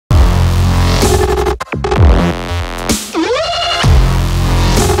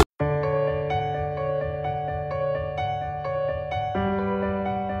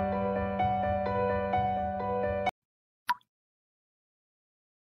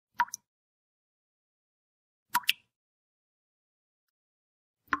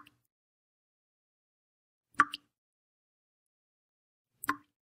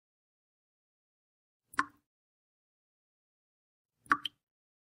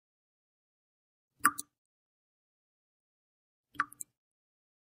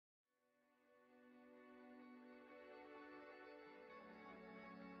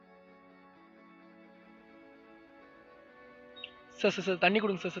Sir தண்ணி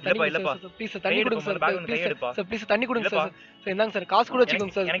கொடுங்க sir இல்லப்பா இல்லப்பா சார் ப்ளீஸ் சார் தண்ணி கொடுங்க சார் பேக் வந்து கை எடுப்பா சார் ப்ளீஸ் தண்ணி கொடுங்க இல்லப்பா சார் இந்தாங்க சார் காசு கூட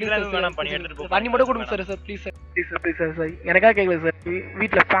வச்சுக்கோங்க சார் எனக்கு எல்லாம் வேணாம் பண்ணி எடுத்துட்டு போ தண்ணி மட்டும் கொடுங்க சார் ப்ளீஸ் சார் எனக்கா கேட்கல சார்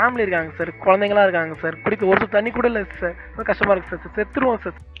வீட்டில் ஃபேமிலி இருக்காங்க சார் குழந்தைங்களா இருக்காங்க சார் குடிக்க ஒரு தண்ணி கூட இல்லை சார் ரொம்ப கஷ்டமா இருக்கு சார் செத்துருவோம்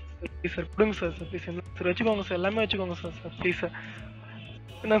சார் ப்ளீஸ் சார் கொடுங்க சார் ப்ளீஸ் சார் வச்சுக்கோங்க சார் எல்லாமே வச்சுக்கோங்க சார் ப்ளீஸ் சார்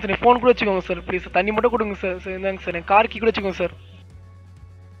இந்தாங்க சார் ஃபோன் கூட வச்சுக்கோங்க சார் ப்ளீஸ் தண்ணி மட்டும் கொடுங்க சார் இந்தாங்க சார் என் கார் கீ கூட வச்சுக்கோங்க சார்.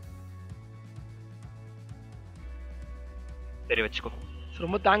 சரி வச்சுக்கோ.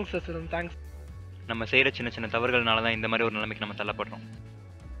 ரொம்ப தேங்க்ஸ் சார் தேங்க்ஸ். நம்ம செய்கிற சின்ன சின்ன தவறுகள்னால தான் இந்த மாதிரி ஒரு நிலைமைக்கு நம்ம தள்ளப்படுறோம்.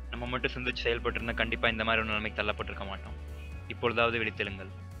 நம்ம மட்டும் சிந்திச்சு செயல்பட்டு இருந்தால் கண்டிப்பாக இந்த மாதிரி ஒரு நிலைமைக்கு தள்ளப்பட்டிருக்க மாட்டோம். இப்பொழுதாவது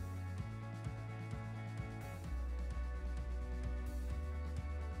விழித்தெழுங்கள்.